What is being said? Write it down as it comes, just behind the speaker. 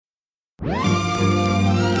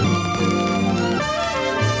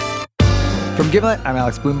Gimlet, I'm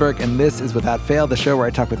Alex Bloomberg, and this is Without Fail, the show where I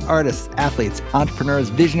talk with artists, athletes, entrepreneurs,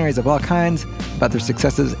 visionaries of all kinds about their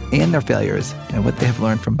successes and their failures and what they have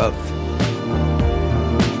learned from both.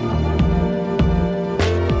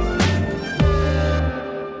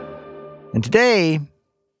 And today,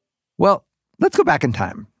 well, let's go back in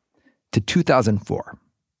time to 2004.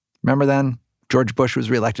 Remember then? George Bush was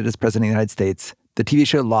reelected as president of the United States. The TV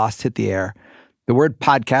show Lost hit the air. The word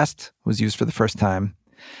podcast was used for the first time.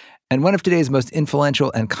 And one of today's most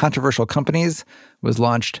influential and controversial companies was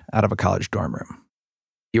launched out of a college dorm room.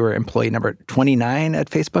 You were employee number 29 at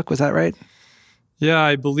Facebook, was that right? Yeah,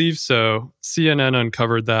 I believe so. CNN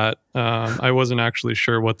uncovered that. I wasn't actually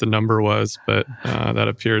sure what the number was, but that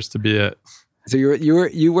appears to be it. So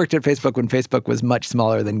you worked at Facebook when Facebook was much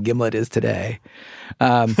smaller than Gimlet is today,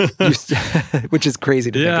 which is crazy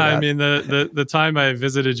to think about. Yeah, I mean, the time I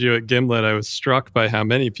visited you at Gimlet, I was struck by how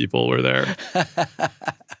many people were there.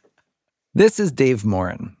 This is Dave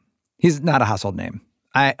Morin. He's not a household name.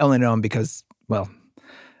 I only know him because, well,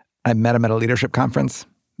 I met him at a leadership conference.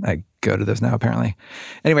 I go to those now, apparently.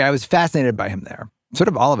 Anyway, I was fascinated by him there. Sort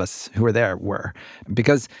of all of us who were there were,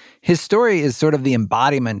 because his story is sort of the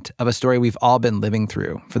embodiment of a story we've all been living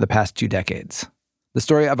through for the past 2 decades. The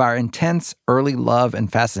story of our intense early love and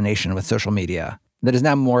fascination with social media that has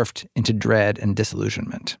now morphed into dread and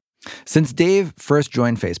disillusionment. Since Dave first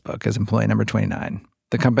joined Facebook as employee number 29,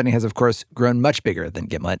 the company has, of course, grown much bigger than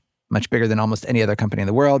Gimlet, much bigger than almost any other company in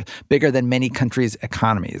the world, bigger than many countries'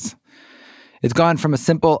 economies. It's gone from a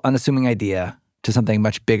simple, unassuming idea to something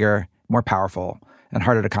much bigger, more powerful, and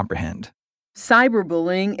harder to comprehend.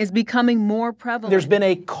 Cyberbullying is becoming more prevalent. There's been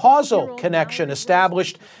a causal connection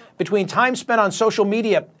established between time spent on social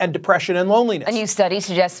media and depression and loneliness. A new study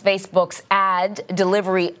suggests Facebook's ad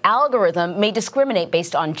delivery algorithm may discriminate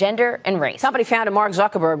based on gender and race. Company founder Mark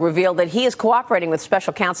Zuckerberg revealed that he is cooperating with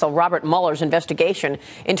special counsel Robert Mueller's investigation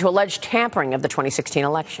into alleged tampering of the 2016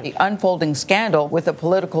 election. The unfolding scandal with the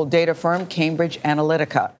political data firm Cambridge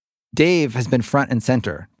Analytica. Dave has been front and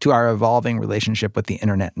center to our evolving relationship with the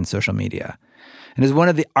internet and social media. And as one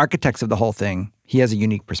of the architects of the whole thing, he has a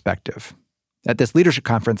unique perspective. At this leadership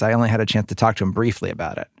conference, I only had a chance to talk to him briefly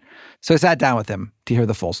about it. So I sat down with him to hear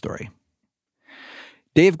the full story.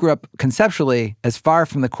 Dave grew up conceptually as far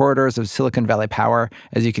from the corridors of Silicon Valley power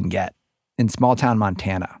as you can get, in small-town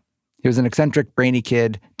Montana. He was an eccentric, brainy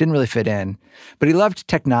kid, didn't really fit in, but he loved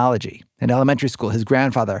technology. In elementary school, his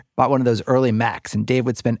grandfather bought one of those early Macs, and Dave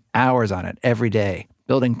would spend hours on it every day,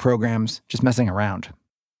 building programs, just messing around.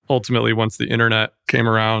 Ultimately, once the internet came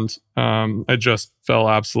around, I just fell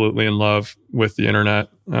absolutely in love with the internet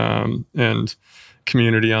and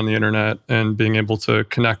community on the internet and being able to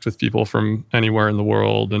connect with people from anywhere in the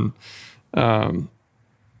world and, have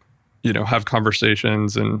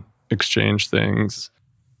conversations and exchange things.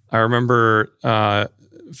 I remember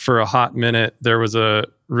for a hot minute, there was a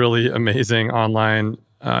really amazing online,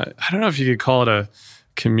 I don't know if you could call it a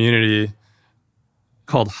community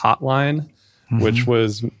called Hotline, which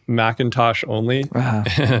was Macintosh only. Wow.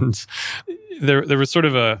 And there was sort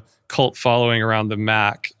of a cult following around the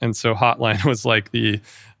Mac. And so Hotline was like the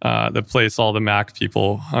place all the Mac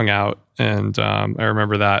people hung out. And I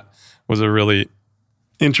remember that was a really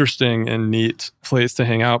interesting and neat place to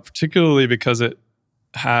hang out, particularly because it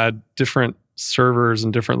had different servers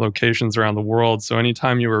and different locations around the world. So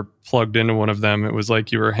anytime you were plugged into one of them, it was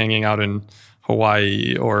like you were hanging out in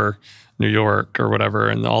Hawaii or New York or whatever,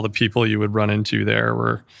 and all the people you would run into there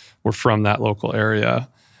were from that local area.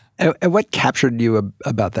 And what captured you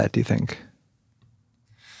about that, do you think?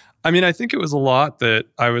 I mean, I think it was a lot that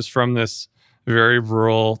I was from this very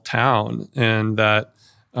rural town and that,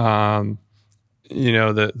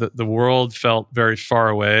 the world felt very far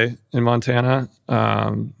away in Montana.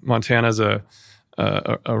 Montana's a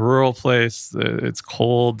rural place. It's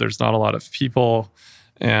cold. There's not a lot of people.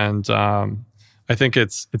 And I think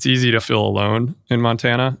it's easy to feel alone in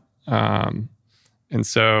Montana. And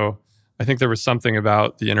so I think there was something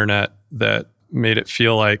about the internet that made it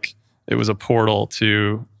feel like it was a portal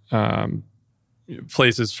to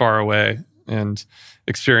places far away and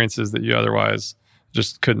experiences that you otherwise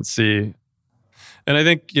just couldn't see. And I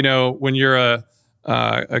think, when you're a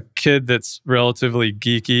kid that's relatively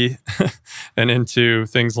geeky and into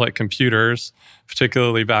things like computers,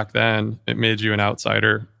 particularly back then, it made you an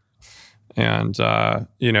outsider. And,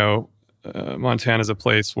 Montana's a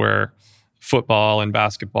place where football and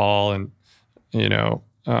basketball and,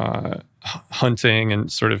 hunting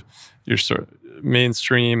and sort of your sort of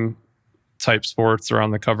mainstream type sports are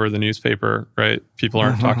on the cover of the newspaper, right? People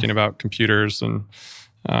aren't talking about computers and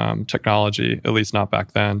technology, at least not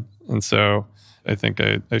back then. And so I think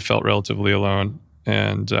I felt relatively alone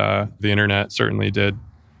And the internet certainly did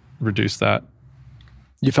reduce that.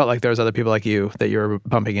 You felt like there was other people like you that you were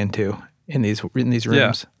bumping into in these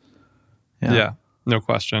rooms. Yeah, no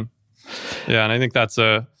question. Yeah, and I think that's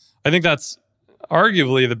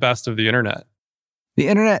arguably the best of the internet. The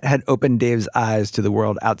internet had opened Dave's eyes to the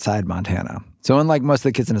world outside Montana. So unlike most of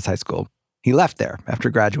the kids in his high school, he left there after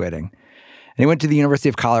graduating, and he went to the University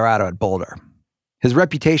of Colorado at Boulder. His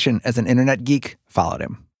reputation as an internet geek followed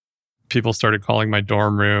him. People started calling my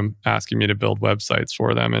dorm room, asking me to build websites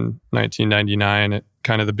for them in 1999 at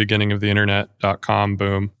kind of the beginning of the internet.com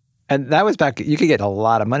boom. And that was back, you could get a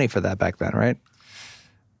lot of money for that back then, right?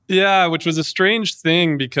 Yeah, which was a strange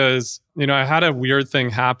thing because, I had a weird thing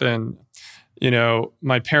happen.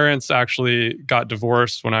 My parents actually got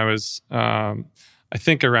divorced when I was, I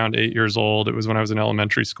think around 8 years old. It was when I was in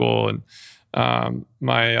elementary school. And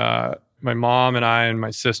my mom and I and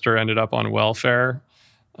my sister ended up on welfare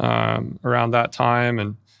around that time.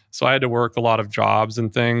 And so I had to work a lot of jobs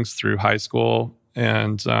and things through high school.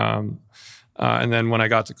 And then when I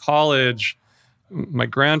got to college, my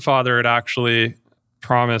grandfather had actually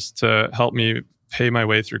promised to help me pay my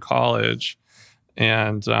way through college.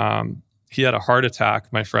 And he had a heart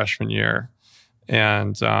attack my freshman year.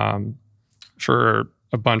 And for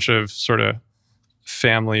a bunch of sort of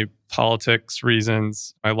family politics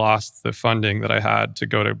reasons, I lost the funding that I had to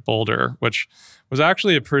go to Boulder, which was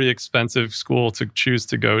actually a pretty expensive school to choose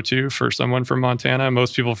to go to for someone from Montana.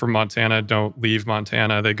 Most people from Montana don't leave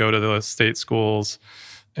Montana. They go to the state schools.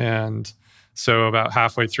 And so about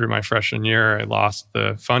halfway through my freshman year, I lost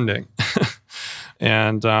the funding.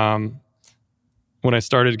 And when I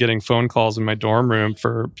started getting phone calls in my dorm room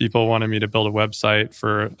for people wanting me to build a website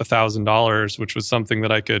for $1,000, which was something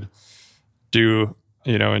that I could do,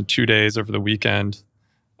 in 2 days over the weekend,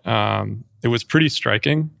 it was pretty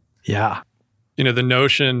striking. Yeah. The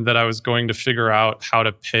notion that I was going to figure out how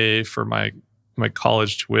to pay for my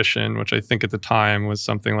college tuition, which I think at the time was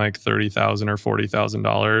something like $30,000 or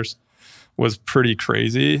 $40,000, was pretty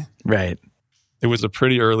crazy. Right. It was a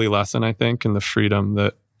pretty early lesson, I think, in the freedom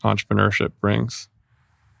that entrepreneurship brings.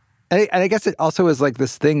 And I guess it also is like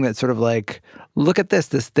this thing that sort of like, look at this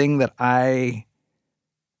thing that I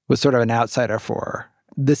was sort of an outsider for.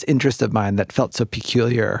 This interest of mine that felt so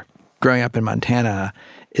peculiar growing up in Montana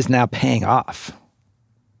is now paying off.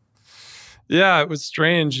 Yeah, it was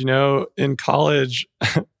strange. In college,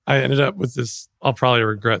 I ended up with this, I'll probably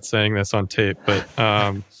regret saying this on tape, but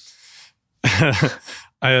I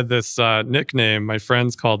had this nickname. My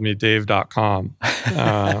friends called me Dave.com,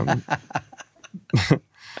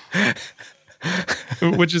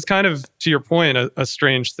 which is kind of, to your point, a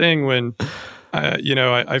strange thing when,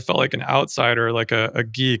 I felt like an outsider, like a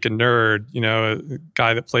geek, a nerd, a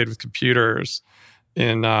guy that played with computers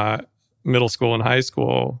in middle school and high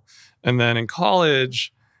school. And then in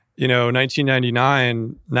college,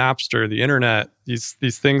 1999, Napster, the internet,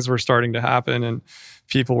 these things were starting to happen and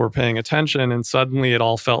people were paying attention, and suddenly it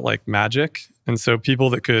all felt like magic. And so people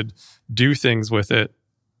that could do things with it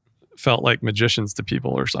felt like magicians to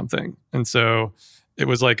people or something. And so it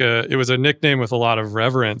was a nickname with a lot of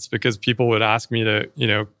reverence because people would ask me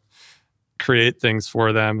to, create things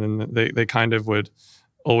for them, and they kind of would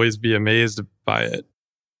always be amazed by it.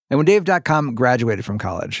 And when Dave.com graduated from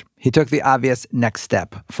college, he took the obvious next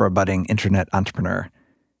step for a budding internet entrepreneur.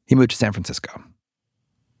 He moved to San Francisco.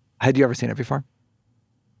 Had you ever seen it before?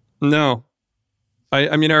 No. I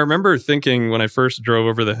remember thinking when I first drove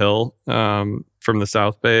over the hill from the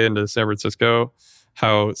South Bay into San Francisco,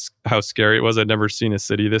 how scary it was. I'd never seen a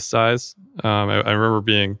city this size. I remember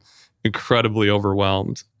being incredibly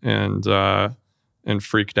overwhelmed and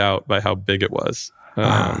freaked out by how big it was.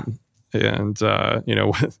 And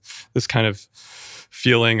this kind of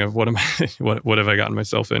feeling of what have I gotten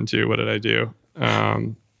myself into? What did I do? How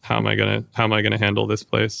am I gonna handle this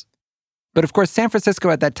place? But of course, San Francisco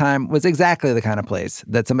at that time was exactly the kind of place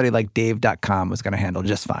that somebody like Dave.com was going to handle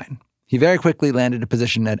just fine. He very quickly landed a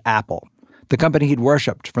position at Apple, the company he'd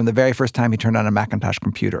worshipped from the very first time he turned on a Macintosh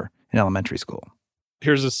computer in elementary school.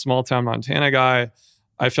 Here's a small town Montana guy.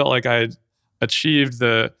 I felt like I'd achieved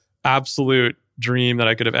the absolute dream that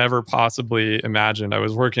I could have ever possibly imagined. I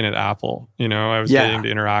was working at Apple. I was getting to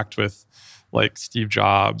interact with like Steve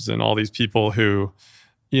Jobs and all these people who,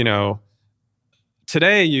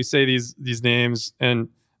 today you say these names and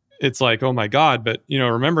it's like, oh my God. But,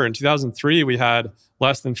 remember in 2003, we had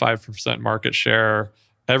less than 5% market share.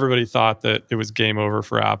 Everybody thought that it was game over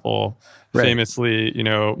for Apple. Right. Famously,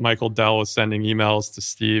 Michael Dell was sending emails to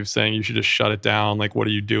Steve saying, you should just shut it down. Like, what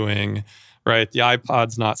are you doing? Right. The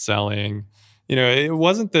iPod's not selling. It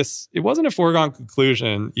wasn't a foregone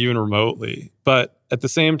conclusion, even remotely. But at the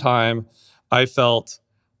same time, I felt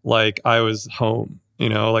like I was home,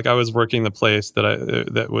 like I was working the place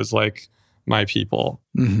that was like my people.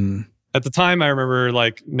 Mm-hmm. At the time, I remember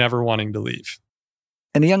like never wanting to leave.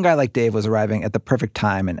 And a young guy like Dave was arriving at the perfect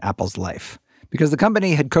time in Apple's life because the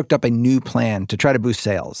company had cooked up a new plan to try to boost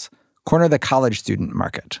sales, corner the college student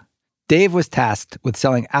market. Dave was tasked with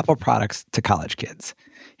selling Apple products to college kids.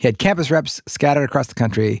 He had campus reps scattered across the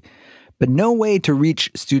country, but no way to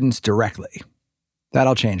reach students directly. That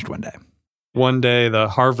all changed one day. One day, the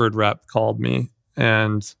Harvard rep called me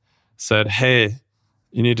and said, "Hey,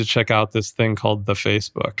 you need to check out this thing called the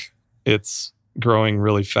Facebook. It's growing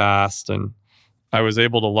really fast." And I was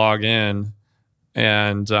able to log in,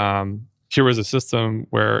 and here was a system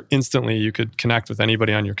where instantly you could connect with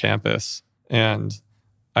anybody on your campus. And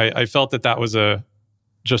I felt that was a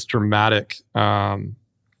just dramatic,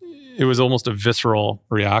 it was almost a visceral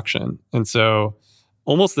reaction. And so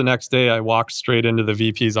almost the next day, I walked straight into the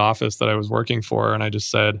VP's office that I was working for, and I just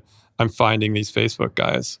said, "I'm finding these Facebook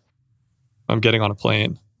guys. I'm getting on a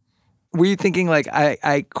plane." Were you thinking like,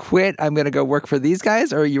 I quit, I'm going to go work for these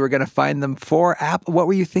guys, or you were going to find them for Apple? What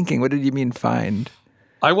were you thinking? What did you mean find?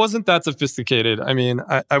 I wasn't that sophisticated. I mean,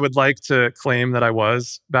 I would like to claim that I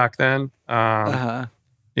was back then. I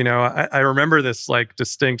remember this like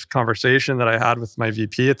distinct conversation that I had with my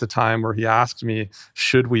VP at the time where he asked me,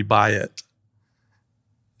 "Should we buy it?"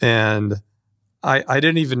 And I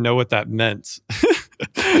didn't even know what that meant,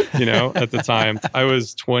 at the time. I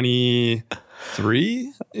was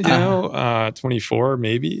 23, 24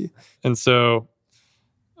 maybe. And so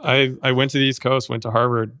I went to the East Coast, went to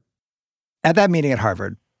Harvard. At that meeting at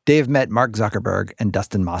Harvard, Dave met Mark Zuckerberg and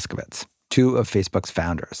Dustin Moskovitz, two of Facebook's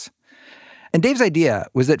founders. And Dave's idea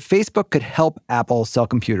was that Facebook could help Apple sell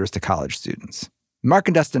computers to college students. Mark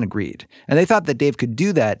and Dustin agreed, and they thought that Dave could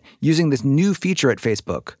do that using this new feature at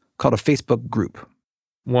Facebook called a Facebook group.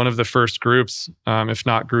 One of the first groups, if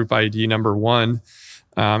not group ID number one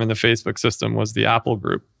in the Facebook system, was the Apple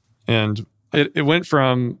group. And it went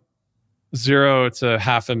from 0 to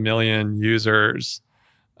 500,000 users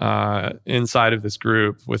inside of this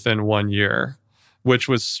group within 1 year, which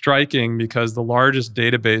was striking because the largest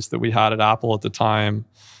database that we had at Apple at the time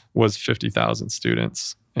was 50,000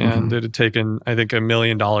 students. And it had taken, I think, $1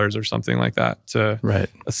 million or something like that to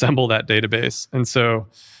assemble that database. And so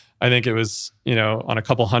I think it was, on a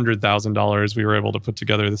couple $100,000, we were able to put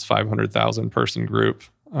together this 500,000 person group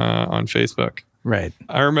on Facebook. Right.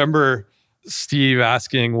 I remember Steve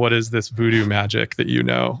asking, "What is this voodoo magic that you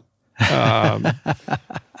know?"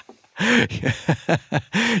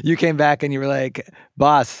 You came back and you were like,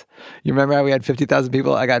 "Boss, you remember how we had 50,000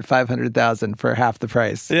 people? I got 500,000 for half the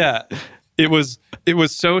price." Yeah. It was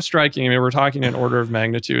so striking. I mean, we're talking an order of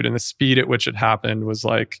magnitude, and the speed at which it happened was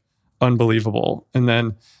like unbelievable. And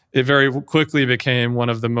then it very quickly became one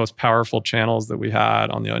of the most powerful channels that we had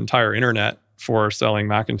on the entire internet for selling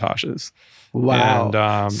Macintoshes. Wow.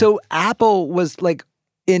 And, so Apple was like,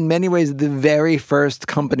 in many ways, the very first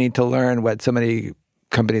company to learn what so many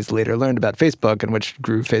companies later learned about Facebook, and which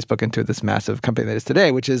grew Facebook into this massive company that is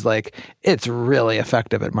today, which is like, it's really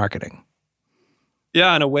effective at marketing.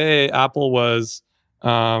 Yeah, in a way, Apple was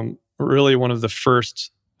really one of the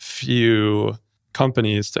first few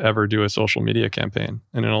companies to ever do a social media campaign.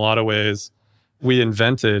 And in a lot of ways, we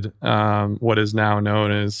invented what is now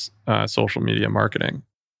known as social media marketing.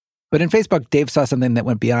 But in Facebook, Dave saw something that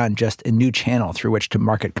went beyond just a new channel through which to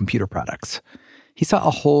market computer products. He saw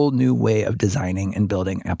a whole new way of designing and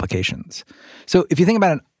building applications. So if you think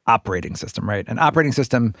about an operating system, right? An operating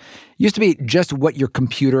system used to be just what your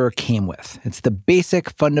computer came with. It's the basic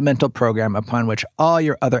fundamental program upon which all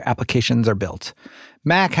your other applications are built.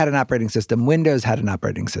 Mac had an operating system, Windows had an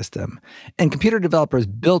operating system, and computer developers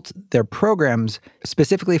built their programs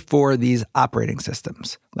specifically for these operating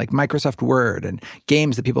systems, like Microsoft Word and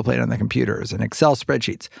games that people played on their computers and Excel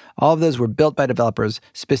spreadsheets. All of those were built by developers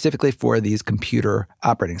specifically for these computer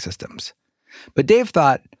operating systems. But Dave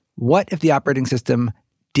thought, what if the operating system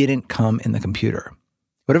didn't come in the computer?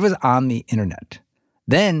 What if it was on the internet?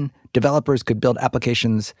 Then developers could build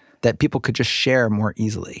applications that people could just share more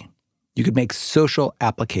easily. You could make social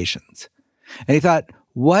applications. And he thought,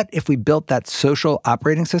 what if we built that social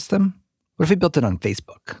operating system? What if we built it on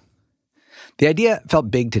Facebook? The idea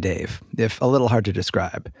felt big to Dave, if a little hard to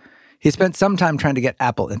describe. He spent some time trying to get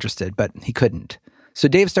Apple interested, but he couldn't. So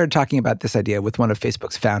Dave started talking about this idea with one of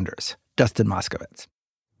Facebook's founders, Dustin Moskovitz.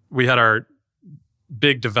 We had our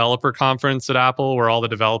big developer conference at Apple where all the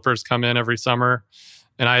developers come in every summer.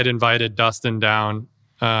 And I had invited Dustin down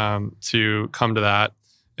to come to that.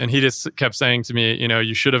 And he just kept saying to me,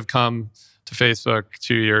 you should have come to Facebook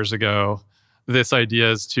 2 years ago. This idea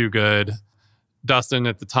is too good. Dustin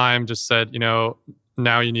at the time just said,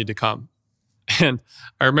 now you need to come. And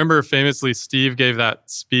I remember famously, Steve gave that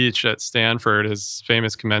speech at Stanford, his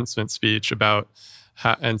famous commencement speech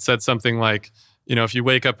and said something like, if you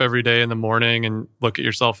wake up every day in the morning and look at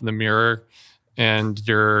yourself in the mirror and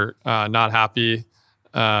you're not happy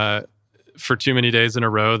for too many days in a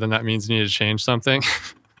row, then that means you need to change something.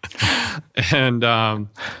 And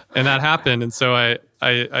that happened. And so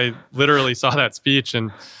I literally saw that speech,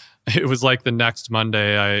 and it was like the next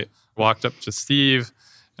Monday I walked up to Steve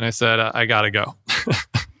and I said, I got to go.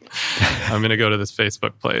 I'm going to go to this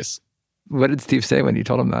Facebook place. What did Steve say when you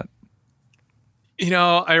told him that?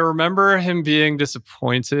 I remember him being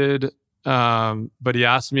disappointed, but he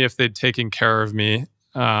asked me if they'd taken care of me,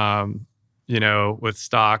 with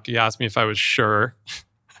stock. He asked me if I was sure.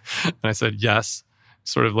 And I said, yes. He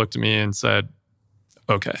sort of looked at me and said,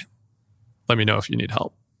 okay, let me know if you need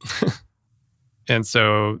help. And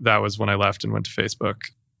so that was when I left and went to Facebook.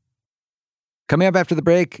 Coming up after the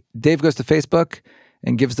break, Dave goes to Facebook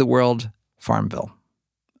and gives the world Farmville,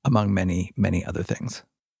 among many, many other things.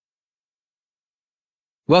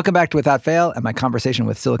 Welcome back to Without Fail and my conversation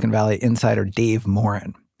with Silicon Valley insider Dave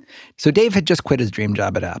Morin. So Dave had just quit his dream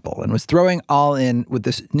job at Apple and was throwing all in with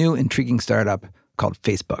this new intriguing startup called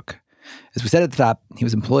Facebook. As we said at the top, he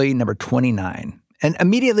was employee number 29. And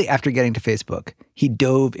immediately after getting to Facebook, he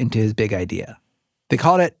dove into his big idea. They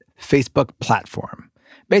called it Facebook Platform.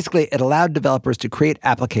 Basically, it allowed developers to create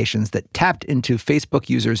applications that tapped into Facebook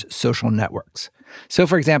users' social networks. So,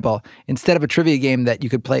 for example, instead of a trivia game that you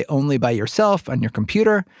could play only by yourself on your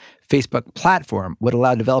computer, Facebook Platform would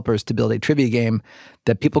allow developers to build a trivia game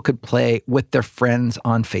that people could play with their friends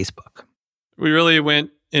on Facebook. We really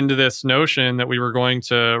went into this notion that we were going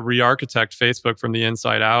to re-architect Facebook from the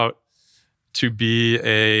inside out to be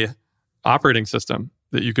a operating system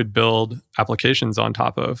that you could build applications on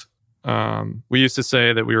top of. We used to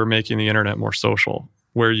say that we were making the internet more social,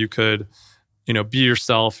 where you could, be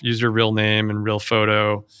yourself, use your real name and real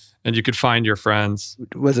photo, and you could find your friends.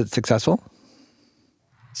 Was it successful?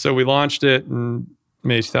 So we launched it in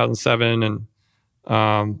May 2007,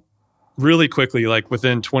 and really quickly, like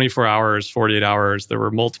within 24 hours, 48 hours, there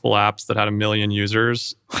were multiple apps that had 1 million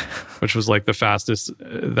users, which was like the fastest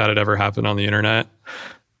that had ever happened on the internet.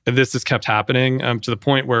 And this just kept happening to the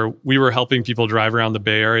point where we were helping people drive around the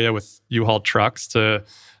Bay Area with U-Haul trucks to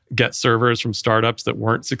get servers from startups that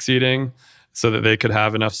weren't succeeding so that they could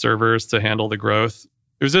have enough servers to handle the growth.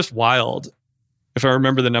 It was just wild. If I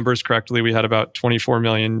remember the numbers correctly, we had about 24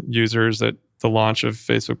 million users at the launch of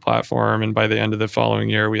Facebook Platform. And by the end of the following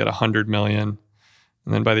year, we had 100 million.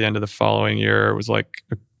 And then by the end of the following year, it was like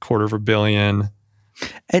 250 million.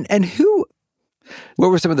 And what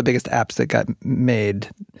were some of the biggest apps that got made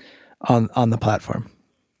on the platform?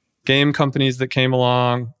 Game companies that came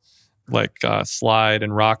along, like Slide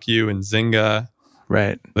and RockYou and Zynga.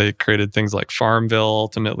 Right. They created things like Farmville,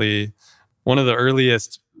 ultimately. One of the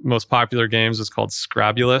earliest, most popular games was called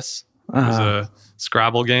Scrabulous. It was a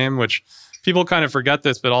Scrabble game, which people kind of forget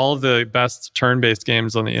this, but all of the best turn-based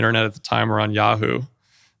games on the internet at the time were on Yahoo.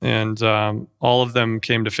 And all of them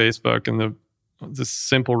came to Facebook. And the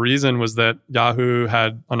simple reason was that Yahoo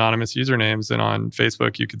had anonymous usernames, and on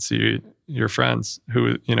Facebook you could see your friends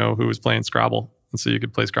who was playing Scrabble, and so you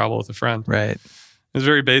could play Scrabble with a friend. Right. It was a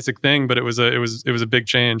very basic thing, but it was a big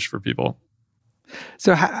change for people.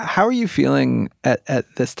 So how are you feeling at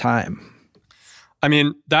this time? I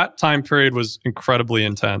mean, that time period was incredibly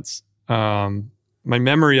intense. My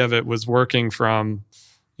memory of it was working from,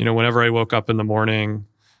 whenever I woke up in the morning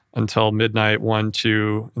until midnight, 1,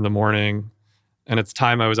 2 in the morning. And at the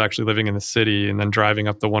time, I was actually living in the city and then driving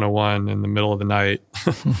up the 101 in the middle of the night,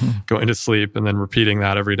 going to sleep, and then repeating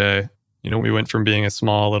that every day. We went from being a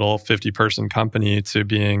small little 50-person company to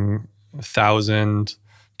being 1,000,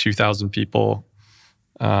 2,000 people.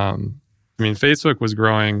 Facebook was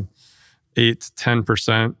growing 8 to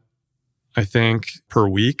 10%, I think, per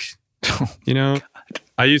week.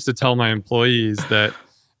 I used to tell my employees that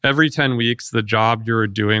every 10 weeks, the job you're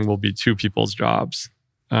doing will be 2 people's jobs.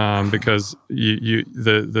 Because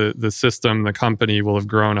the system, the company will have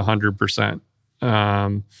grown 100%.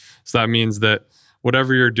 So that means that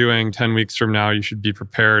whatever you're doing 10 weeks from now, you should be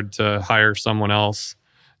prepared to hire someone else,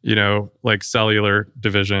 like cellular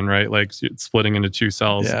division, right? Like splitting into 2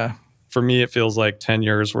 cells. Yeah. For me, it feels like 10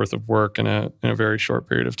 years worth of work in a very short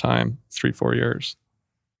period of time, 3-4 years.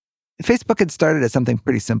 Facebook had started as something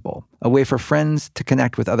pretty simple, a way for friends to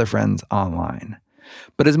connect with other friends online.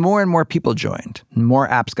 But as more and more people joined, and more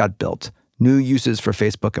apps got built, new uses for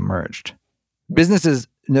Facebook emerged. Businesses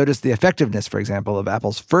noticed the effectiveness, for example, of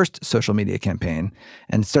Apple's first social media campaign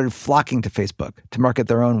and started flocking to Facebook to market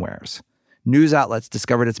their own wares. news outlets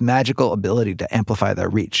discovered its magical ability to amplify their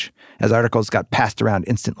reach as articles got passed around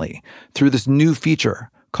instantly through this new feature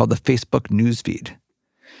called the Facebook newsfeed.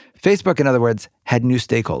 Facebook, in other words, had new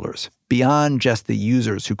stakeholders beyond just the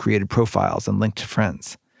users who created profiles and linked to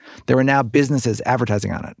friends. There were now businesses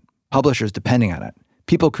advertising on it, publishers depending on it,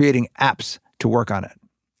 people creating apps to work on it.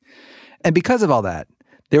 And because of all that,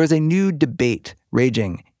 there was a new debate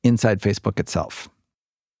raging inside Facebook itself.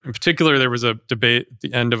 In particular, there was a debate at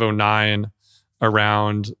the end of 2009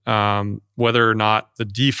 around whether or not the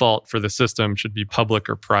default for the system should be public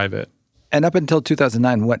or private. And up until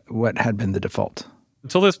 2009, what had been the default?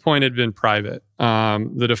 Until this point, it had been private.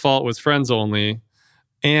 The default was friends only,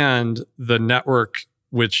 and the network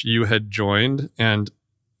which you had joined, and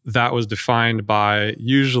that was defined by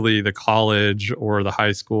usually the college or the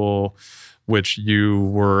high school which you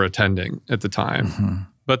were attending at the time. Mm-hmm.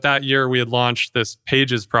 But that year, we had launched this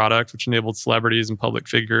Pages product, which enabled celebrities and public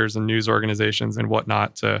figures and news organizations and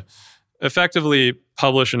whatnot to effectively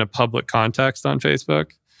publish in a public context on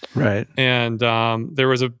Facebook. Right. And there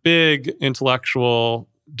was a big intellectual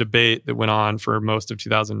debate that went on for most of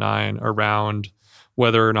 2009 around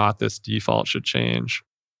whether or not this default should change.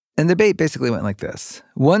 And the debate basically went like this.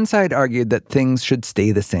 One side argued that things should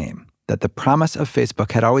stay the same, that the promise of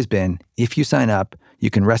Facebook had always been, if you sign up, you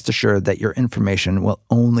can rest assured that your information will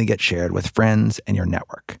only get shared with friends and your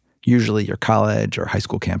network, usually your college or high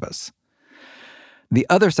school campus. The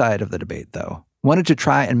other side of the debate, though, wanted to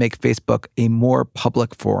try and make Facebook a more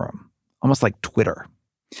public forum, almost like Twitter.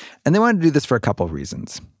 And they wanted to do this for a couple of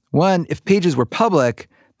reasons. One, if Pages were public,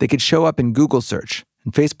 they could show up in Google search,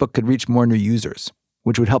 and Facebook could reach more new users,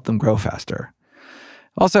 which would help them grow faster.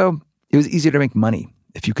 Also, it was easier to make money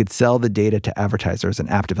if you could sell the data to advertisers and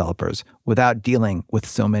app developers without dealing with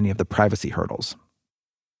so many of the privacy hurdles.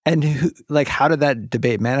 And how did that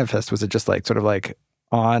debate manifest? Was it just sort of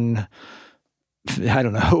on, I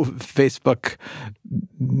don't know, Facebook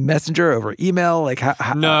Messenger over email?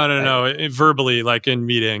 No. Verbally, in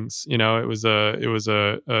meetings. It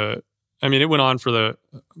went on for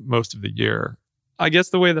most of the year. I guess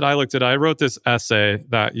the way that I looked at it, I wrote this essay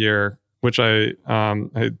that year, which I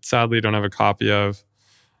sadly don't have a copy of,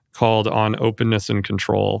 called On Openness and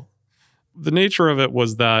Control. The nature of it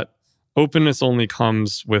was that openness only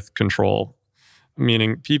comes with control,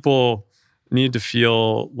 meaning people need to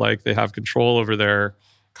feel like they have control over their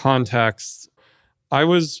context. I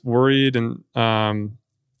was worried, and I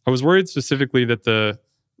was worried specifically that the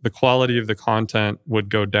quality of the content would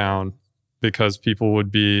go down because people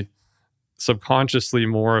would be subconsciously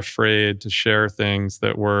more afraid to share things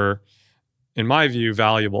that were, in my view,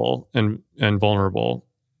 valuable and vulnerable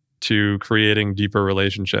to creating deeper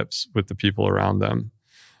relationships with the people around them.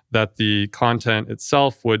 That the content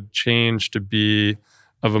itself would change to be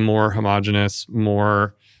of a more homogenous,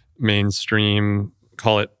 more mainstream,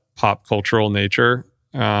 call it pop cultural nature,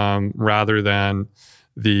 rather than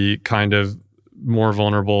the kind of more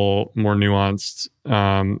vulnerable, more nuanced,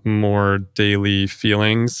 more daily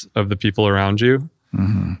feelings of the people around you.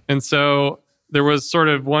 Mm-hmm. And so there was sort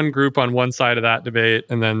of one group on one side of that debate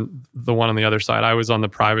and then the one on the other side. I was on the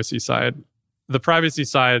privacy side. The privacy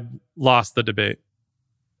side lost the debate.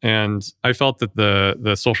 And I felt that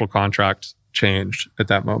the social contract changed at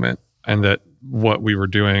that moment and that what we were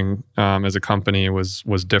doing as a company was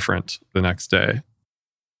different the next day.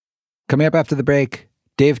 Coming up after the break,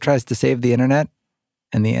 Dave tries to save the internet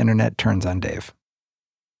and the internet turns on Dave.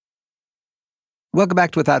 Welcome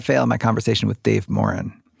back to Without Fail, my conversation with Dave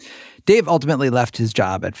Morin. Dave ultimately left his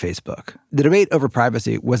job at Facebook. The debate over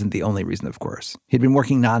privacy wasn't the only reason, of course. He'd been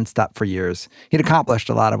working nonstop for years. He'd accomplished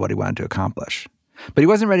a lot of what he wanted to accomplish. But he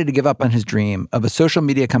wasn't ready to give up on his dream of a social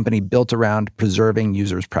media company built around preserving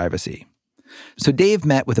users' privacy. So Dave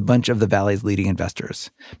met with a bunch of the Valley's leading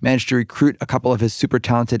investors, managed to recruit a couple of his super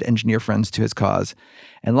talented engineer friends to his cause,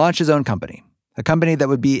 and launched his own company, a company that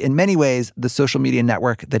would be in many ways the social media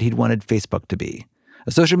network that he'd wanted Facebook to be.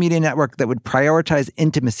 A social media network that would prioritize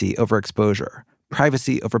intimacy over exposure,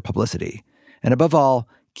 privacy over publicity, and above all,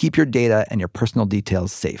 keep your data and your personal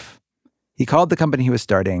details safe. He called the company he was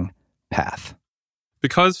starting Path.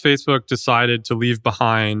 Because Facebook decided to leave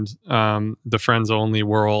behind the friends-only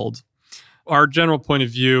world, our general point of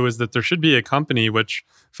view is that there should be a company which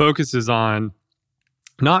focuses on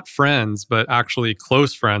not friends, but actually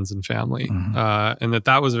close friends and family. Mm-hmm. And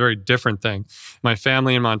that was a very different thing. My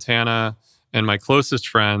family in Montana and my closest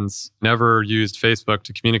friends never used Facebook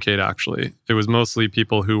to communicate, actually. It was mostly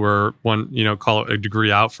people who were call it a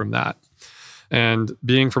degree out from that. And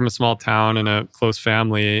being from a small town and a close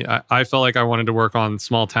family, I felt like I wanted to work on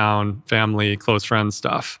small town, family, close friend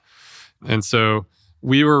stuff. And so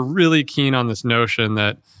we were really keen on this notion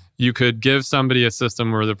that, you could give somebody a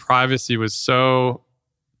system where the privacy was so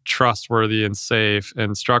trustworthy and safe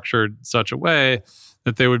and structured in such a way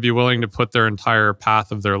that they would be willing to put their entire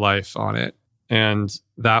path of their life on it. And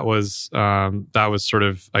that was sort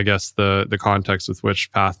of, I guess, the context with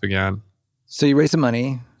which Path began. So you raised some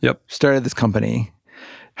money. Yep. Started this company.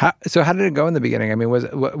 How did it go in the beginning? I mean,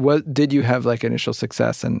 what did you have like initial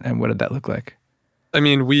success, and what did that look like? I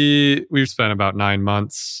mean, we've spent about 9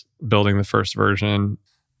 months building the first version,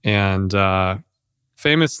 and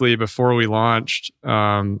famously, before we launched,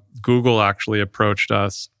 Google actually approached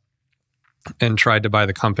us and tried to buy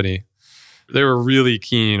the company. They were really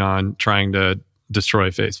keen on trying to destroy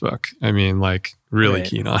Facebook. I mean, like really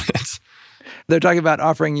keen on it. They're talking about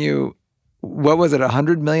offering you, what was it,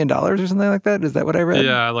 $100 million or something like that? Is that what I read?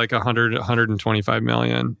 Yeah, like 125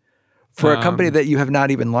 million. For a company that you have not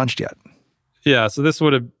even launched yet. Yeah, so this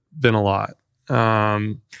would have been a lot.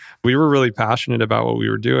 We were really passionate about what we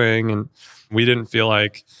were doing, and we didn't feel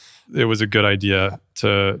like it was a good idea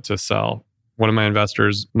to sell. One of my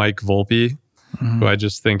investors, Mike Volpe, who I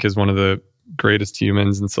just think is one of the greatest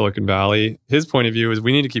humans in Silicon Valley, his point of view is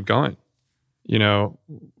we need to keep going. You know,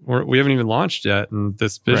 we haven't even launched yet, and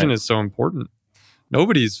this vision is so important.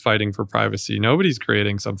 Nobody's fighting for privacy. Nobody's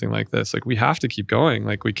creating something like this. Like, we have to keep going.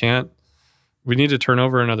 Like, we need to turn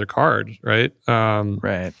over another card, right?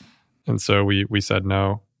 Right. And so we said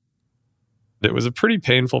no. It was a pretty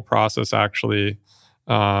painful process, actually.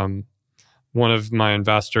 One of my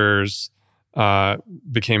investors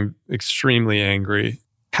became extremely angry.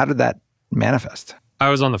 How did that manifest? I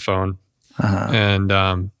was on the phone,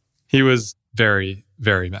 and he was very,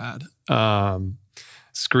 very mad,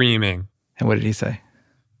 screaming. And what did he say?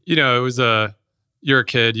 You know, it was you're a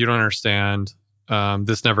kid, you don't understand.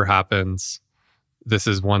 This never happens. This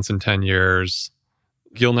is once in 10 years.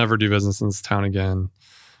 You'll never do business in this town again.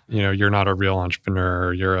 You know, you're not a real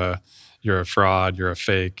entrepreneur. You're a fraud. You're a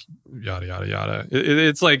fake. Yada yada yada.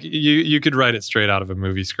 It's like you could write it straight out of a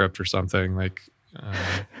movie script or something. Like,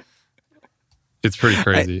 it's pretty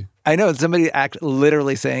crazy. I know somebody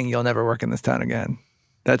literally saying you'll never work in this town again.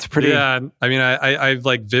 That's pretty. Yeah, I mean, I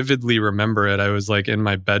like vividly remember it. I was like in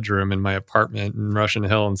my bedroom in my apartment in Russian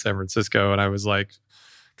Hill in San Francisco, and I was like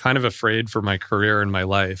kind of afraid for my career and my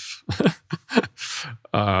life.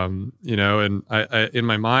 You know, and I in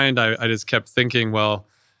my mind, I just kept thinking, well,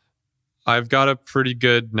 I've got a pretty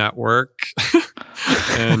good network,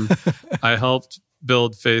 and I helped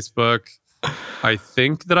build Facebook. I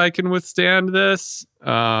think that I can withstand this,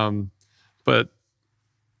 but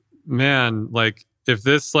man, like, if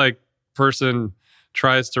this like person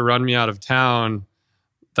tries to run me out of town,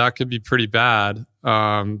 that could be pretty bad.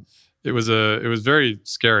 It was a very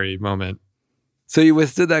scary moment. So you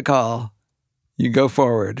withstood that call. You go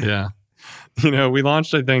forward. Yeah. You know, we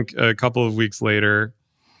launched, I think, a couple of weeks later,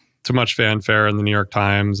 to much fanfare in the New York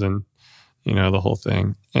Times and, you know, the whole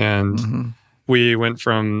thing. And we went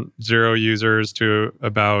from 0 users to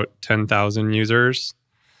about 10,000 users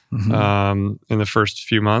in the first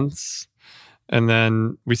few months. And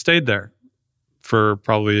then we stayed there for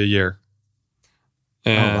probably a year.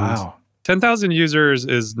 And 10,000 users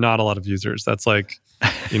is not a lot of users. That's like,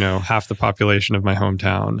 you know, half the population of my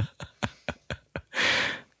hometown.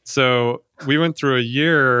 So we went through a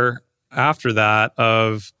year after that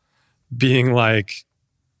of being like,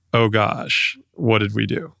 oh gosh, what did we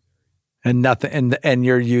do? And nothing, and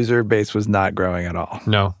your user base was not growing at all.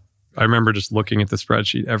 No. I remember just looking at the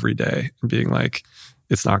spreadsheet every day and being like,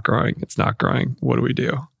 it's not growing. It's not growing. What do we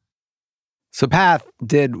do? So Path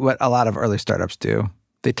did what a lot of early startups do.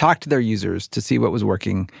 They talked to their users to see what was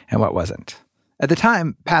working and what wasn't. At the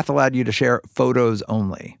time, Path allowed you to share photos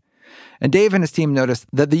only. And Dave and his team noticed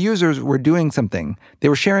that the users were doing something. They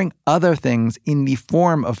were sharing other things in the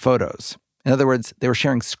form of photos. In other words, they were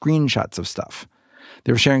sharing screenshots of stuff.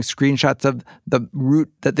 They were sharing screenshots of the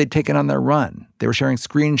route that they'd taken on their run. They were sharing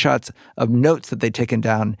screenshots of notes that they'd taken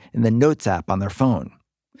down in the Notes app on their phone.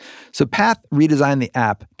 So Path redesigned the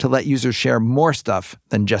app to let users share more stuff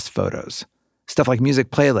than just photos. Stuff like music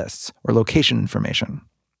playlists or location information.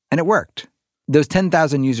 And it worked. Those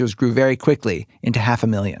 10,000 users grew very quickly into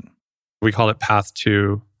 500,000. We called it Path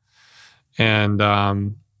 2. And,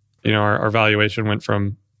 you know, our valuation went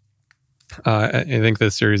from, I think the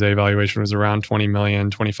Series A valuation was around 20 million,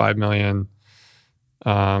 25 million,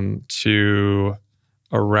 to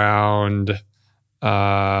around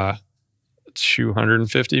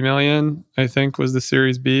 250 million, I think, was the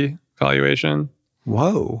Series B valuation.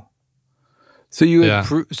 Whoa. So you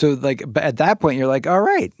so like at that point you're like, all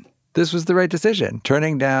right, this was the right decision.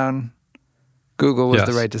 Turning down Google was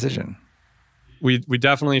the right decision. We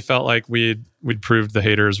definitely felt like we'd proved the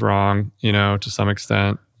haters wrong, you know, to some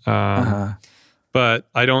extent. But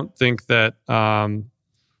I don't think that, I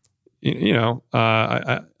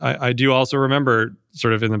do also remember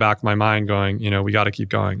sort of in the back of my mind going, we got to keep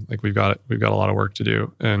going. Like we've got a lot of work to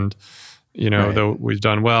do. And, though we've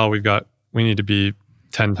done well, we need to be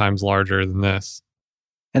 10 times larger than this.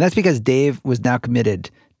 And that's because Dave was now committed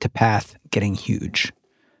to Path getting huge.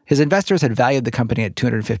 His investors had valued the company at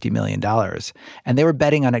 $250 million, and they were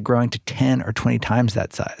betting on it growing to 10 or 20 times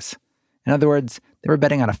that size. In other words, they were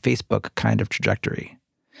betting on a Facebook kind of trajectory.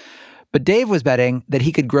 But Dave was betting that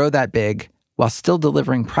he could grow that big while still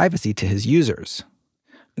delivering privacy to his users.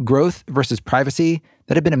 Growth versus privacy,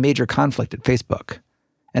 that had been a major conflict at Facebook.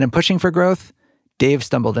 And in pushing for growth, Dave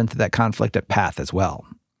stumbled into that conflict at Path as well.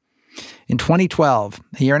 In 2012,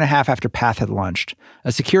 a year and a half after Path had launched,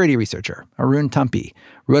 a security researcher, Arun Tumpe,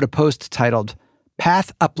 wrote a post titled,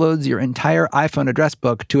 "Path uploads your entire iPhone address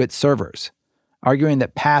book to its servers," arguing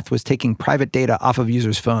that Path was taking private data off of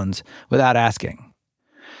users' phones without asking.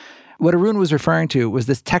 What Arun was referring to was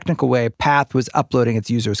this technical way Path was uploading its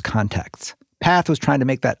users' contacts. Path was trying to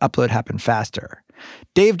make that upload happen faster.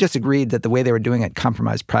 Dave disagreed that the way they were doing it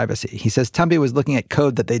compromised privacy. He says Tumpe was looking at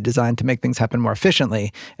code that they designed to make things happen more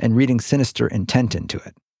efficiently and reading sinister intent into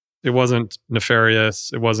it. It wasn't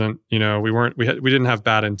nefarious. It wasn't, we didn't have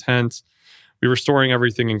bad intent. We were storing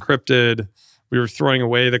everything encrypted. We were throwing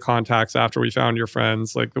away the contacts after we found your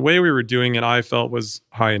friends. Like the way we were doing it, I felt was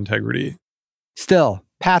high integrity. Still,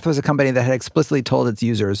 Path was a company that had explicitly told its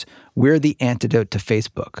users, "We're the antidote to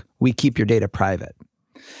Facebook. We keep your data private."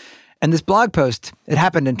 And this blog post, it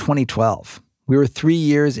happened in 2012. We were 3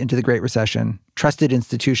 years into the Great Recession. Trusted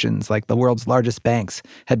institutions like the world's largest banks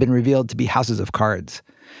had been revealed to be houses of cards.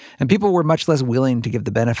 And people were much less willing to give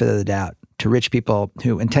the benefit of the doubt to rich people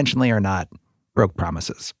who, intentionally or not, broke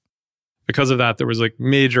promises. Because of that, there was like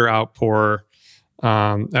major outpour.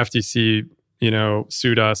 FTC,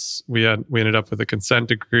 sued us. We ended up with a consent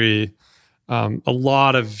decree. A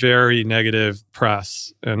lot of very negative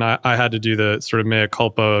press. And I had to do the sort of mea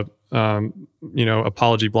culpa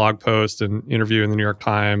apology blog post and interview in the New York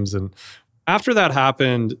Times. And after that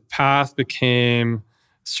happened, Path became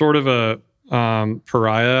sort of a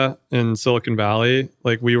pariah in Silicon Valley.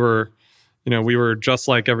 Like we were just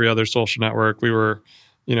like every other social network. We were,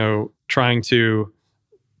 trying to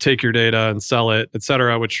take your data and sell it, et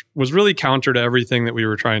cetera, which was really counter to everything that we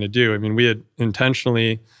were trying to do. I mean, we had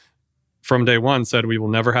intentionally, from day one, said we will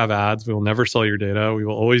never have ads. We will never sell your data. We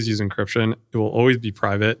will always use encryption. It will always be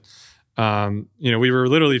private. We were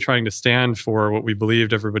literally trying to stand for what we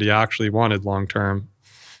believed everybody actually wanted long term.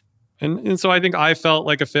 And so I think I felt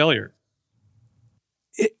like a failure.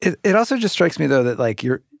 It also just strikes me, though,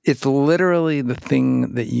 that it's literally the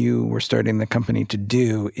thing that you were starting the company to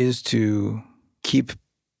do is to keep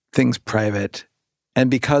things private. And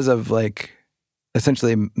because of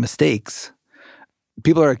essentially mistakes,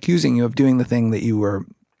 people are accusing you of doing the thing that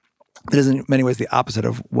is in many ways the opposite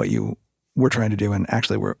of what you were trying to do and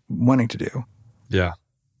actually were wanting to do. Yeah.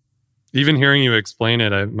 Even hearing you explain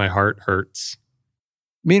it, my heart hurts.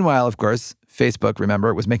 Meanwhile, of course, Facebook,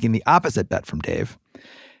 remember, was making the opposite bet from Dave,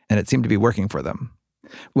 and it seemed to be working for them.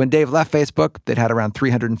 When Dave left Facebook, they'd had around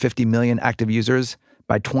 350 million active users.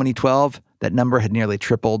 By 2012, that number had nearly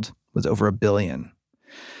tripled, was over 1 billion.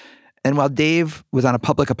 And while Dave was on a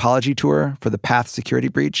public apology tour for the Path security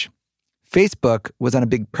breach, Facebook was on a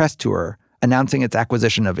big press tour announcing its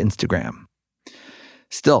acquisition of Instagram.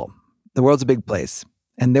 Still, the world's a big place,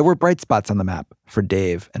 and there were bright spots on the map for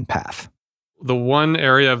Dave and Path. The one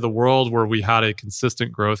area of the world where we had a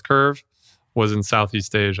consistent growth curve was in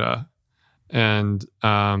Southeast Asia. And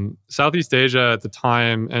Southeast Asia at the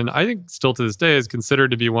time, and I think still to this day, is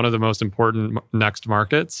considered to be one of the most important next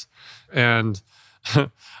markets. And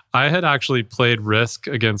I had actually played Risk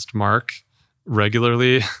against Mark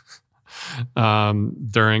regularly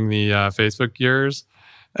during the Facebook years.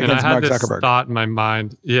 Against and I had Mark this Zuckerberg. thought in my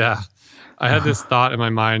mind. Yeah. I had this thought in my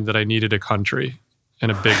mind that I needed a country,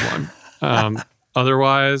 and a big one.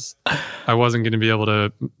 Otherwise, I wasn't going to be able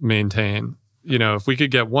to maintain. If we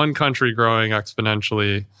could get one country growing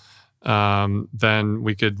exponentially, then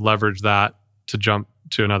we could leverage that to jump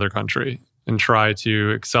to another country and try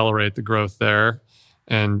to accelerate the growth there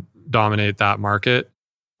and dominate that market.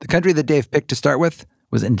 The country that Dave picked to start with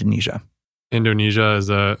was Indonesia. Indonesia is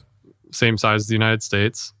the same size as the United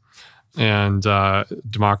States, and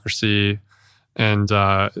democracy, and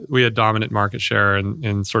we had dominant market share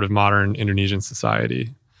in sort of modern Indonesian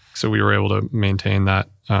society. So we were able to maintain that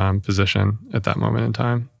position at that moment in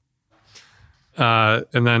time.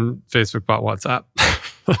 And then Facebook bought WhatsApp.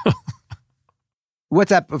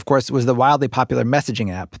 WhatsApp, of course, was the wildly popular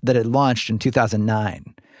messaging app that had launched in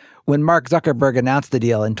 2009. When Mark Zuckerberg announced the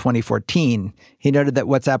deal in 2014, he noted that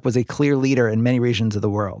WhatsApp was a clear leader in many regions of the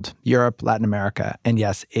world, Europe, Latin America, and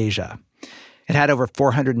yes, Asia. It had over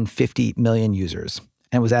 450 million users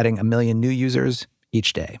and was adding 1 million new users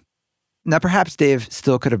each day. Now, perhaps Dave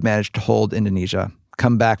still could have managed to hold Indonesia,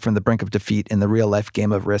 come back from the brink of defeat in the real-life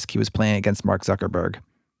game of Risk he was playing against Mark Zuckerberg,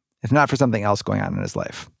 if not for something else going on in his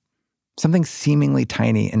life. Something seemingly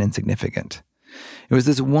tiny and insignificant. It was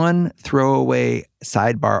this one throwaway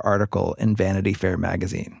sidebar article in Vanity Fair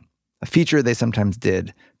magazine, a feature they sometimes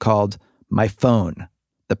did called My Phone,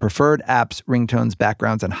 the preferred apps, ringtones,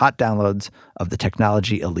 backgrounds, and hot downloads of the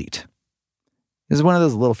technology elite. This is one of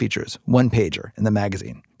those little features, one-pager in the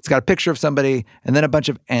magazine. It's got a picture of somebody and then a bunch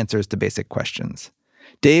of answers to basic questions.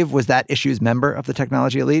 Dave was that issue's member of the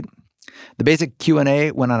technology elite. The basic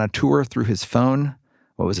Q&A went on a tour through his phone.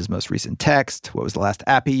 What was his most recent text? What was the last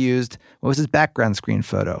app he used? What was his background screen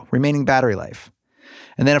photo? Remaining battery life?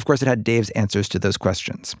 And then, of course, it had Dave's answers to those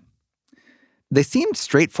questions. They seemed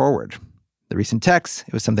straightforward. The recent text,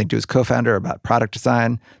 it was something to his co-founder about product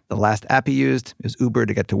design. The last app he used, it was Uber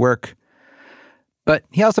to get to work. But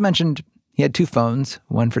he also mentioned he had 2 phones,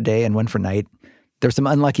 one for day and one for night. There were some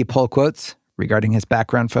unlucky pull quotes regarding his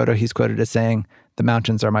background photo. He's quoted as saying, "The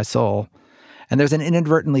mountains are my soul." And there's an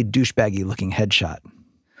inadvertently douchebaggy-looking headshot.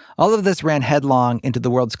 All of this ran headlong into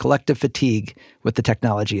the world's collective fatigue with the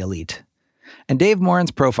technology elite. And Dave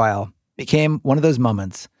Morin's profile became one of those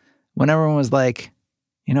moments when everyone was like,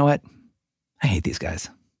 you know what? I hate these guys.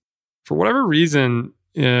 For whatever reason,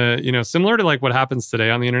 similar to like what happens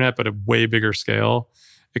today on the internet, but a way bigger scale,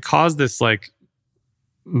 it caused this like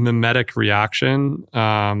mimetic reaction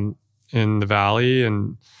in the Valley.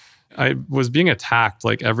 And I was being attacked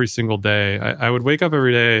like every single day. I would wake up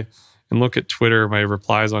every day and look at Twitter, my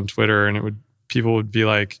replies on Twitter, and people would be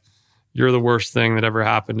like, "You're the worst thing that ever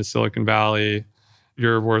happened to Silicon Valley.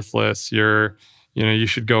 You're worthless. You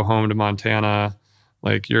should go home to Montana.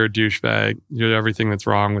 Like, you're a douchebag. You're everything that's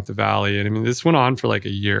wrong with the Valley." And I mean, this went on for like a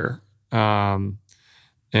year. And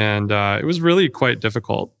it was really quite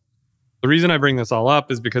difficult. The reason I bring this all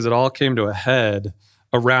up is because it all came to a head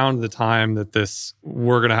around the time that this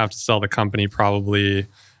 "we're going to have to sell the company" probably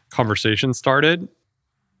conversation started.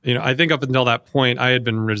 I think up until that point, I had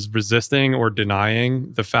been resisting or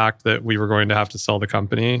denying the fact that we were going to have to sell the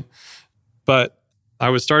company. But I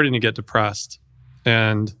was starting to get depressed.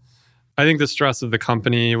 And I think the stress of the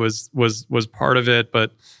company was part of it.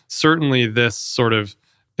 But certainly this sort of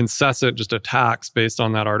incessant just attacks based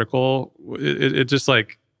on that article, it just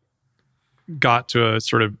like got to a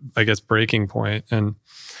sort of, I guess, breaking point. And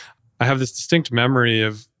I have this distinct memory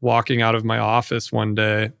of walking out of my office one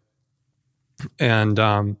day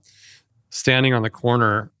and standing on the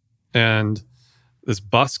corner and this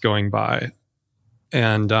bus going by.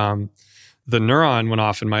 And the neuron went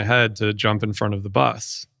off in my head to jump in front of the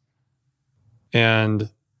bus.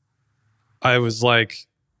 And I was like,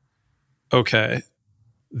 okay,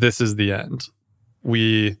 this is the end.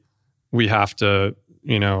 We have to,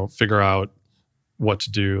 figure out what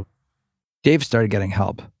to do. Dave started getting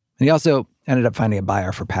help. And he also ended up finding a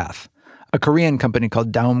buyer for Path, a Korean company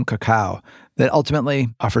called Daum Kakao that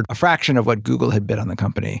ultimately offered a fraction of what Google had bid on the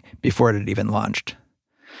company before it had even launched.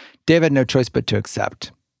 Dave had no choice but to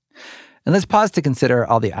accept. And let's pause to consider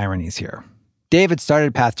all the ironies here. Dave had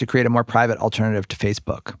started Path to create a more private alternative to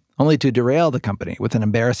Facebook, only to derail the company with an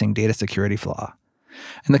embarrassing data security flaw.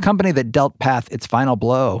 And the company that dealt Path its final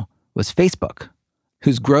blow was Facebook,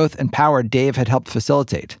 whose growth and power Dave had helped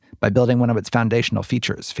facilitate by building one of its foundational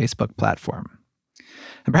features, Facebook Platform.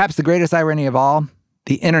 And perhaps the greatest irony of all,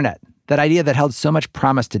 the internet, that idea that held so much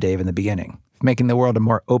promise to Dave in the beginning, making the world a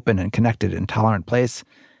more open and connected and tolerant place,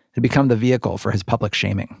 had become the vehicle for his public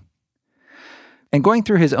shaming. And going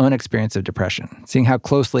through his own experience of depression, seeing how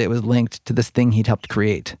closely it was linked to this thing he'd helped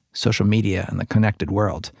create, social media and the connected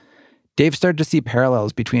world, Dave started to see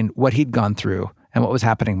parallels between what he'd gone through and what was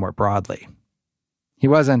happening more broadly. He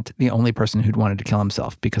wasn't the only person who'd wanted to kill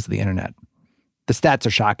himself because of the internet. The stats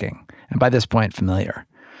are shocking, and by this point, familiar.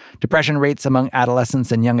 Depression rates among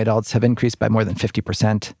adolescents and young adults have increased by more than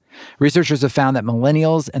 50%. Researchers have found that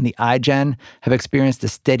millennials and the iGen have experienced a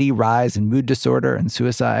steady rise in mood disorder and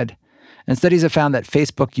suicide. And studies have found that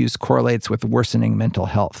Facebook use correlates with worsening mental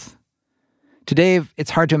health. To Dave,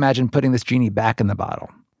 it's hard to imagine putting this genie back in the bottle.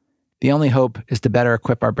 The only hope is to better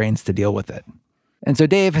equip our brains to deal with it. And so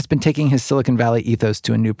Dave has been taking his Silicon Valley ethos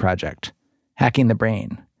to a new project, hacking the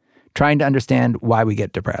brain, trying to understand why we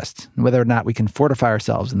get depressed and whether or not we can fortify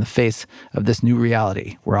ourselves in the face of this new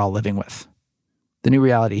reality we're all living with. The new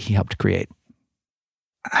reality he helped create.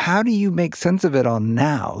 How do you make sense of it all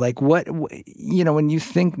now? Like when you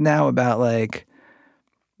think now about like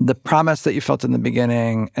the promise that you felt in the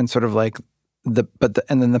beginning and sort of like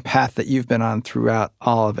and then the path that you've been on throughout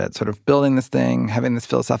all of it, sort of building this thing, having this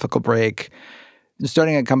philosophical break,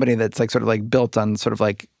 starting a company that's like sort of like built on sort of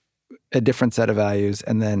like a different set of values,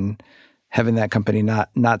 and then having that company not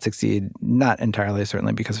succeed, not entirely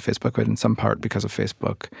certainly because of Facebook, but in some part because of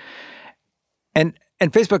Facebook. And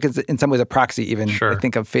Facebook is in some ways a proxy even. Sure. I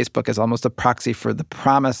think of Facebook as almost a proxy for the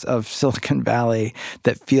promise of Silicon Valley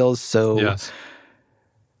that feels so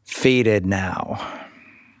faded now.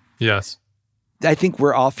 Yes. I think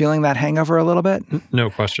we're all feeling that hangover a little bit. No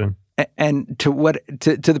question. And to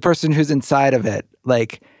the person who's inside of it,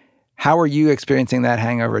 like, how are you experiencing that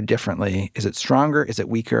hangover differently? Is it stronger? Is it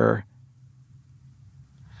weaker?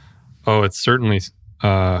 Oh, it's certainly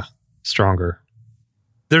stronger.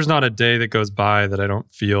 There's not a day that goes by that I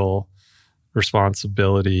don't feel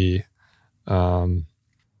responsibility.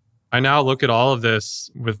 I now look at all of this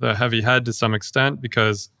with a heavy head to some extent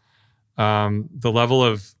because the level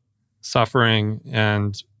of suffering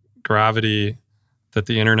and gravity that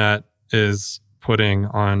the internet is putting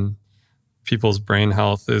on people's brain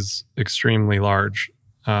health is extremely large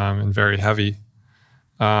and very heavy.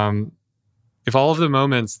 If all of the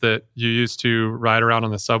moments that you used to ride around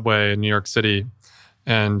on the subway in New York City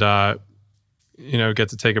and get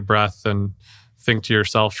to take a breath and think to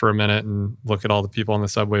yourself for a minute and look at all the people on the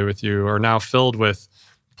subway with you are now filled with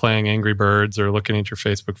playing Angry Birds or looking at your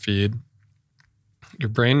Facebook feed, your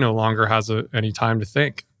brain no longer has any time to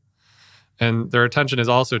think. And their attention is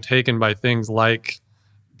also taken by things like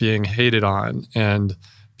being hated on and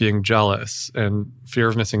being jealous and fear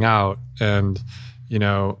of missing out and,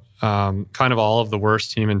 kind of all of the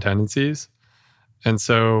worst human tendencies. And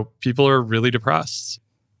so people are really depressed.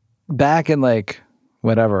 Back in the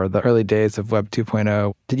early days of Web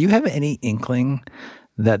 2.0, did you have any inkling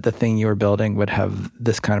that the thing you were building would have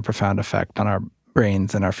this kind of profound effect on our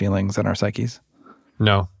brains and our feelings and our psyches?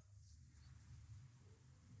 No.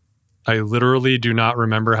 I literally do not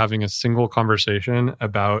remember having a single conversation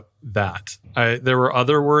about that. There were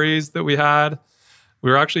other worries that we had. We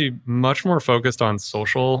were actually much more focused on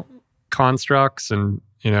social constructs and,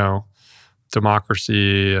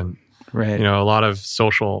 democracy and, a lot of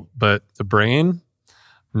social. But the brain,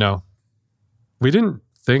 no. We didn't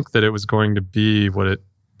think that it was going to be what it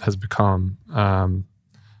has become. And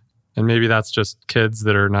maybe that's just kids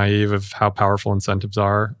that are naive of how powerful incentives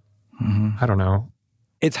are. Mm-hmm. I don't know.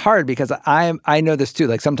 It's hard because I know this too.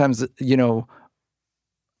 Like sometimes,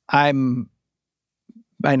 I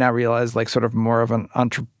now realize like sort of more of an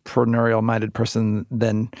entrepreneurial minded person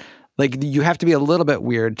than like you have to be a little bit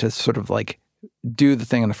weird to sort of like do the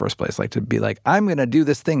thing in the first place. Like to be like, I'm going to do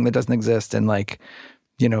this thing that doesn't exist and like,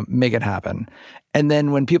 make it happen. And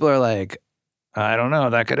then when people are like, I don't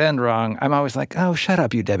know, that could end wrong. I'm always like, oh, shut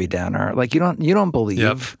up, you Debbie Downer. Like you don't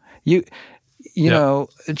believe. Yep.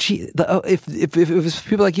 If it was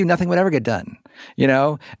people like you, nothing would ever get done,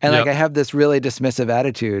 and like I have this really dismissive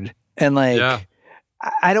attitude and like,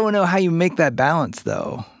 I don't know how you make that balance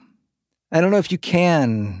though. I don't know if you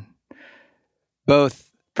can both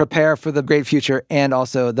prepare for the great future and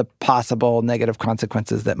also the possible negative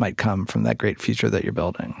consequences that might come from that great future that you're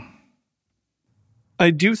building.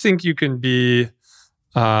 I do think you can be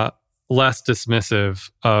less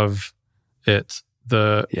dismissive of it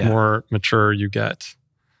the more mature you get.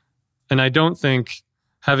 And I don't think,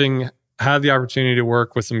 having had the opportunity to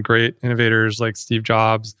work with some great innovators like Steve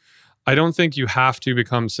Jobs, I don't think you have to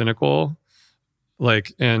become cynical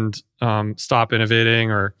and stop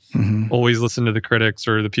innovating or always listen to the critics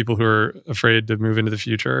or the people who are afraid to move into the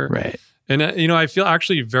future. Right. And, I feel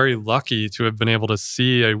actually very lucky to have been able to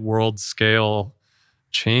see a world scale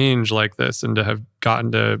change like this and to have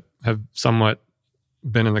gotten to have somewhat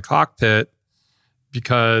been in the cockpit,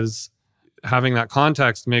 because having that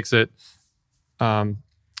context makes it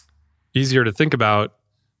easier to think about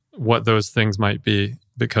what those things might be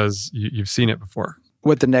because you've seen it before.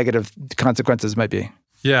 What the negative consequences might be.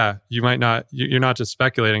 Yeah, you might not. You're not just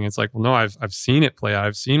speculating. It's like, well, no, I've seen it play out.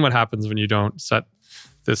 I've seen what happens when you don't set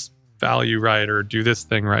this value right or do this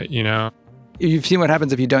thing right. You've seen what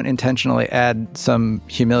happens if you don't intentionally add some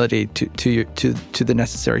humility to the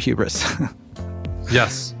necessary hubris.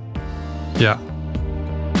 Yes. Yeah.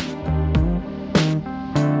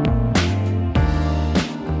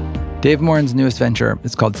 Dave Morin's newest venture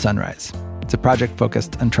is called Sunrise. It's a project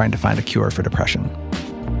focused on trying to find a cure for depression.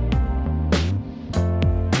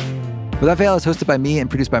 Without Fail is hosted by me and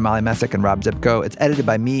produced by Molly Messick and Rob Zipko. It's edited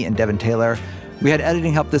by me and Devin Taylor. We had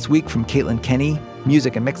editing help this week from Caitlin Kenny,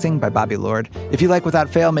 music and mixing by Bobby Lord. If you like Without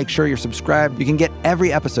Fail, make sure you're subscribed. You can get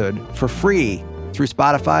every episode for free through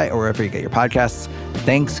Spotify or wherever you get your podcasts.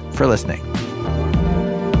 Thanks for listening.